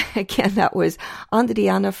 Again, that was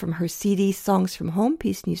Andriana from her CD Songs from Home,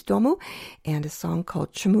 Pisni z Domu, and a song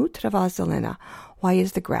called Chemu Trava Zelena, Why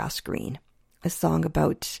is the Grass Green? A song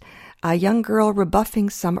about a young girl rebuffing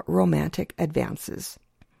some romantic advances.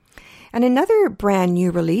 And another brand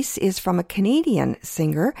new release is from a Canadian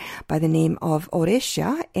singer by the name of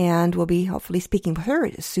Oresha, and we'll be hopefully speaking with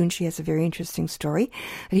her soon. She has a very interesting story.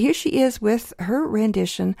 And here she is with her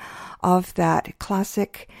rendition of that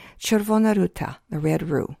classic Czerwona Ruta, the Red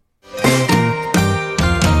Rue.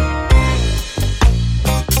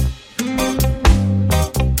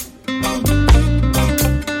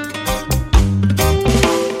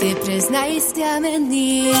 Ти признайся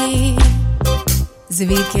мені,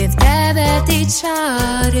 звідки в тебе ті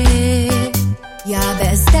чари, я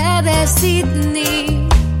без тебе всі дні,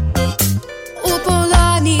 у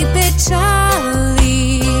полоні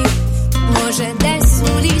печалі, може десь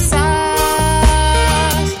у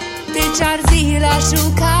лісах, ти чар зігла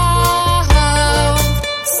шукав,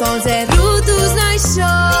 сонце руту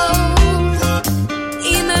знайшов,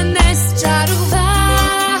 і мене зчарував.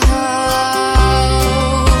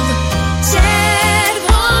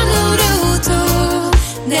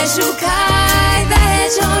 Не шукай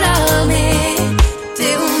вечорами,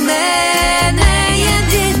 ти у мене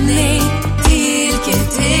єдиний, тільки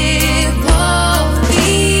ти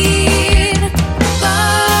повір. Бо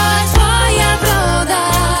твоя врода,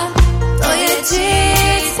 то є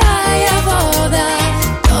чистая вода,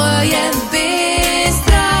 то є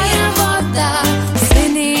бистрая вода,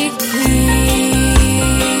 синий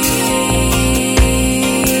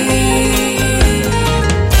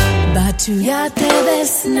бачу я тебе в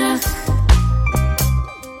снах,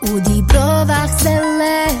 у дібровах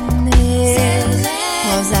зелених,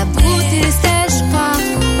 по забутих стежках,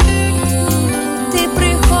 ти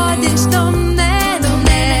приходиш до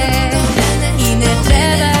мене, і не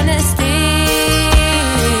треба нести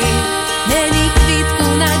мені квітку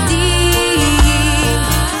надії,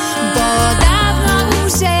 бо давно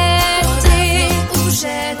уже ти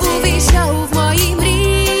увійшов в мої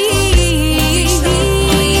мрії.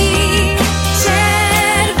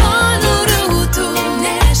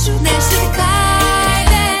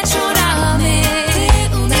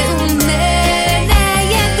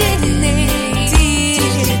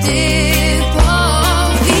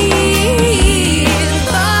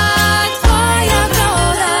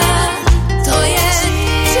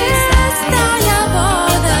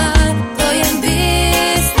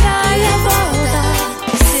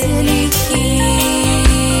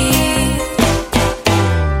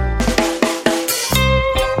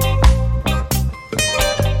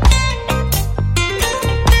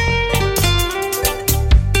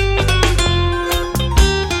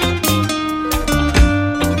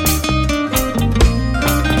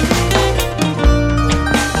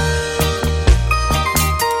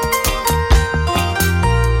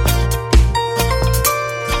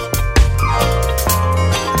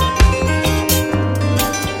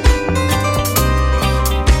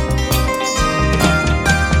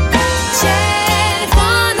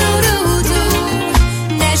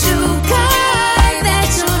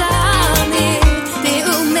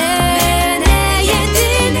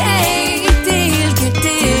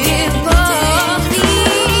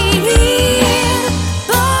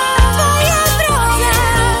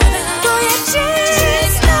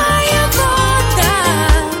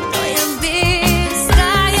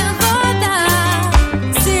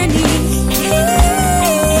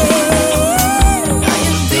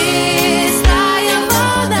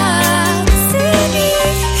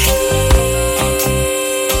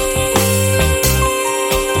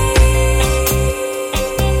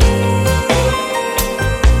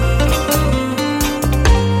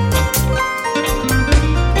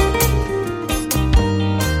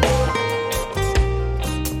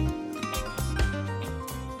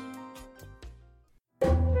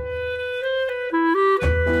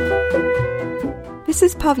 This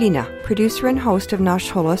is Pavlina, producer and host of Nash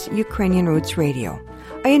Holos Ukrainian Roots Radio.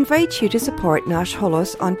 I invite you to support Nash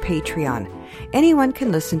Holos on Patreon. Anyone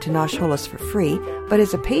can listen to Nash Holos for free, but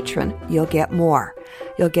as a patron, you'll get more.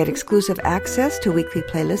 You'll get exclusive access to weekly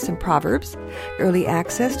playlists and proverbs, early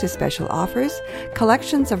access to special offers,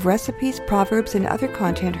 collections of recipes, proverbs, and other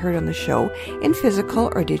content heard on the show in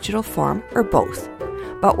physical or digital form, or both.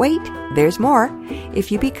 But wait, there's more.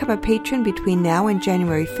 If you become a patron between now and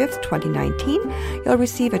January 5th, 2019, you'll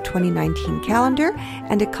receive a 2019 calendar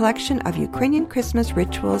and a collection of Ukrainian Christmas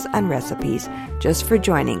rituals and recipes just for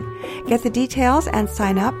joining. Get the details and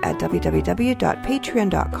sign up at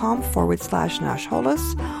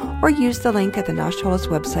www.patreon.com/Nashholos or use the link at the Nash Holos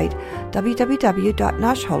website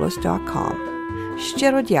www.nashholos.com.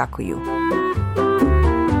 Щиро дякую.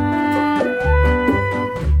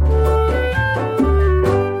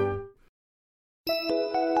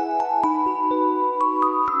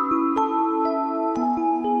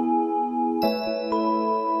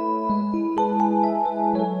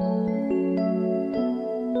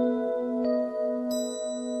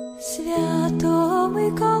 Святого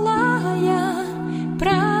Миколая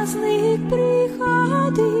праздник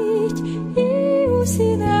приходить, і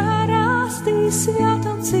усі негаразди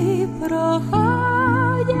святом ці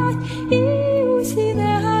проходять, і усі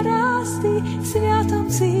негаразди святом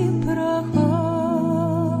ці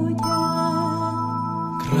проходять.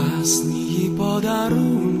 Красні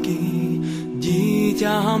подарунки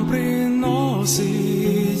дітям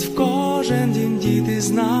приносить, в кожен день діти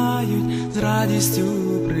знають, з радістю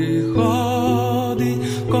приходить,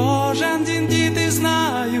 в кожен день діти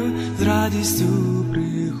знають, з радістю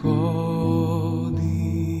приходить.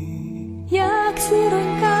 Як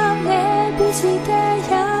зіронька в небі зійде,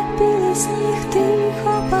 як білий сніг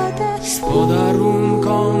тихо паде, з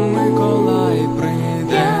подарунком Миколай прийде.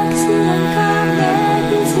 Як зіронька в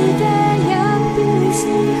небі зійде, як білий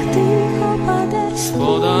сніг тихо паде, з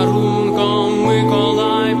подарунком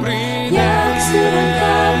Миколай прийде. Як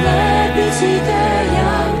зіронька в небі зійде,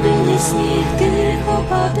 як білий сніг тихо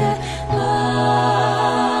паде.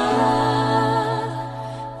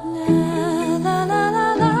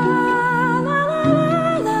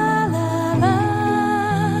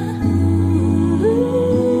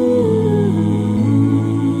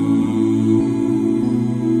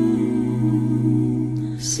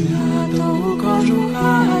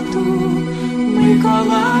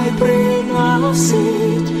 Миколай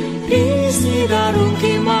приносить, різні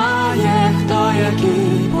дарунки має, хто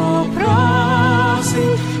який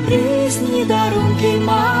попросить, різні дарунки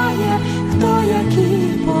має, хто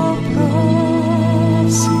який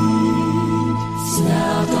попросить.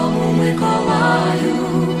 Святому Миколаю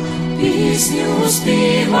пісню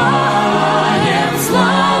співаєм,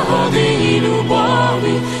 злагоди і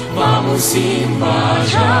любові вам усім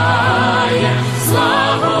бажає,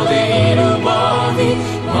 злагоди і любові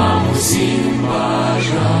вам усім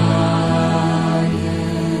бажає.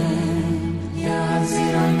 Як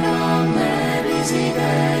зіронька в небі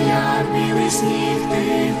зійде, як білий сніг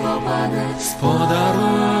тихо паде, з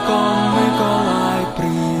подарунком Миколай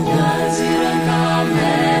прийде. Як зіронька в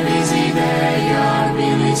небі зійде, як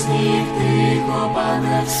білий сніг тихо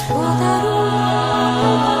паде, з подарунком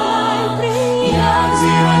Миколай прийде. Як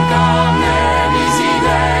зіронька в небі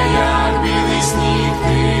зійде, як білий сніг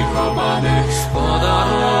тихо паде, з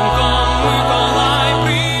подарунком Миколай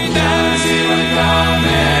прийде. Як зіронька в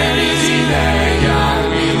небі зійде, як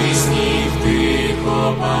білий сніг тихо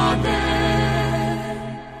паде,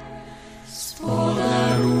 з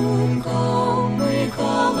подарунком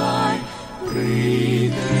Миколай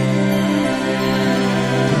прийде.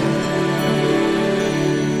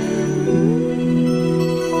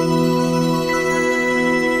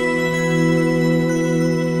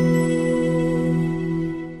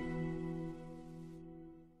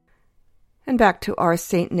 And back to our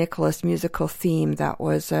St. Nicholas musical theme. That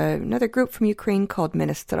was another group from Ukraine called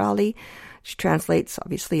Menestrali, which translates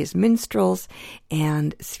obviously as minstrels,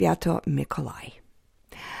 and Sviato Mykolai.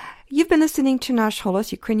 You've been listening to Nash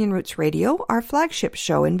Holos Ukrainian Roots Radio, our flagship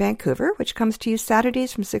show in Vancouver, which comes to you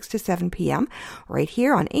Saturdays from 6 to 7 p.m. right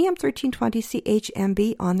here on AM 1320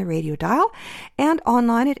 CHMB on the radio dial and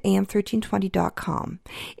online at am1320.com.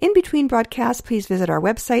 In between broadcasts, please visit our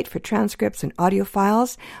website for transcripts and audio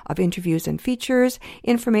files of interviews and features,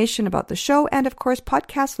 information about the show, and of course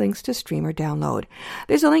podcast links to stream or download.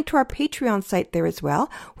 There's a link to our Patreon site there as well,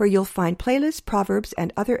 where you'll find playlists, proverbs,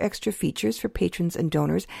 and other extra features for patrons and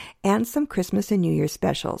donors, and some Christmas and New Year's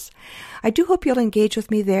specials. I do hope you'll engage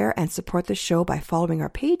with me there and support the show by following our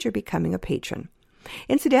page or becoming a patron.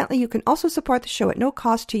 Incidentally, you can also support the show at no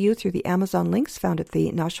cost to you through the Amazon links found at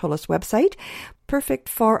the Nash Holos website. Perfect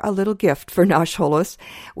for a little gift for Nash Holos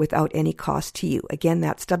without any cost to you. Again,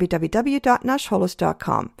 that's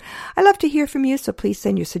www.nashholos.com. I love to hear from you, so please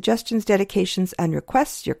send your suggestions, dedications, and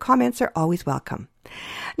requests. Your comments are always welcome.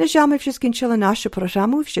 На жаль, ми вже скінчили нашу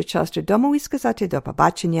програму, ще час додому і сказати до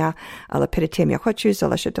побачення, але перед тим я хочу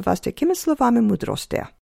залишити вас такими словами мудрості.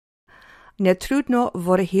 Не трудно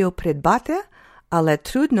ворогів придбати, але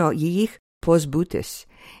трудно їх позбутись.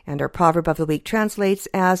 And our proverb of the week translates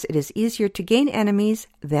as, it is easier to gain enemies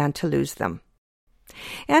than to lose them.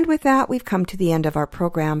 And with that, we've come to the end of our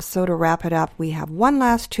program. So to wrap it up, we have one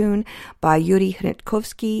last tune by Yuri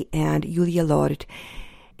Hnitkovsky and Yulia Lord.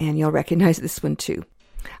 And you'll recognize this one too.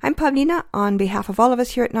 I'm Pavlina. On behalf of all of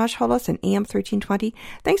us here at Nash Holos and AM 1320,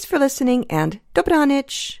 thanks for listening and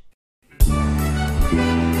Dobranich!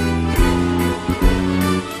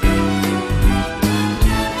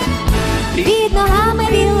 Під ногами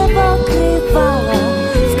біле покривало,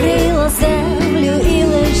 вкрило землю і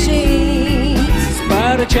лежить.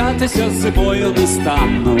 Сперечатися з зимою не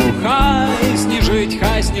стану. Хай сніжить,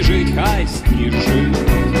 хай сніжить, хай сніжить.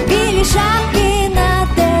 Білі шапки на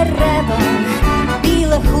деревах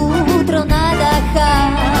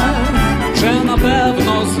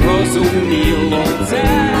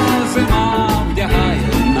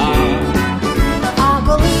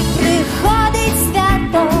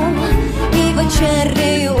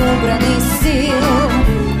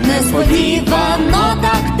несподівано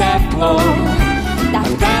так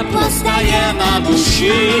тепло стає на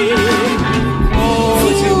душі.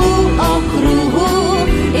 Цілу округу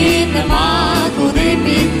і нема куди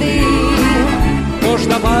піти. Тож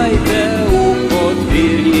давайте у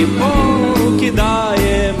подвір'ї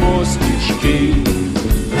покидаємо сніжки.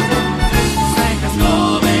 Знайка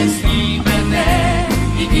знову сніг мене,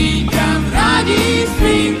 і дітям радість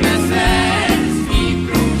принесе. Сніг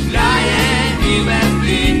кружляє і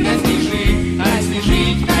летить, хай сніжить, хай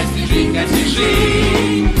сніжить, хай сніжить, хай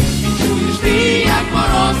сніжить. Чуєш ти, як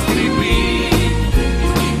мороз скрипить,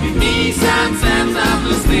 сніг під місяцем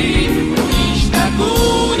заблистить. Ніч таку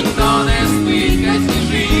ніхто не спить, хай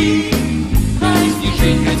сніжить, хай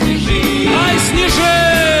сніжить, хай сніжить, хай сніжить.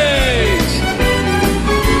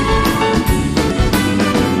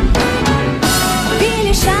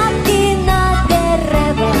 Білі шапки на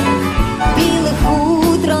деревах, біле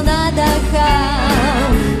хутро на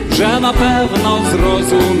дахах. Вже напевно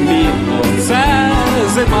зрозуміло, це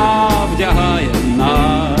зима вдягає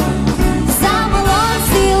нас. Замело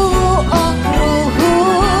цілу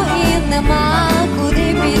округу і нема куди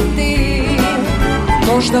піти.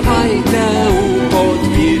 Тож давайте у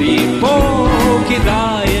подвір'ї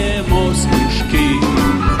покидаємо сніжки.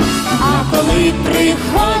 А коли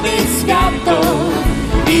приходить свято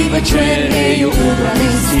і вечерею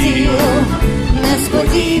убраний стіл,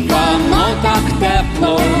 несподівано так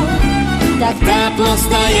тепло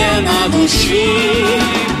стає на душі.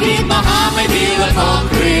 під ногами біле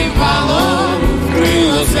покривало,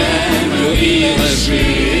 вкрило землю і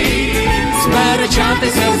лежить.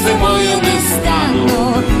 Сперечатися з зимою не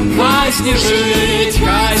стану, хай сніжить,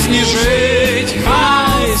 хай сніжить,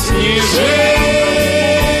 хай сніжить.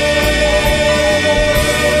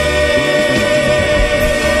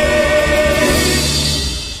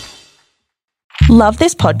 Love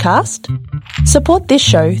this podcast? Support this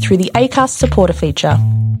show through the Acast supporter feature.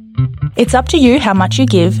 It's up to you how much you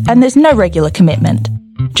give, and there's no regular commitment.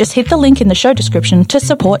 Just hit the link in the show description to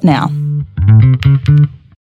support now.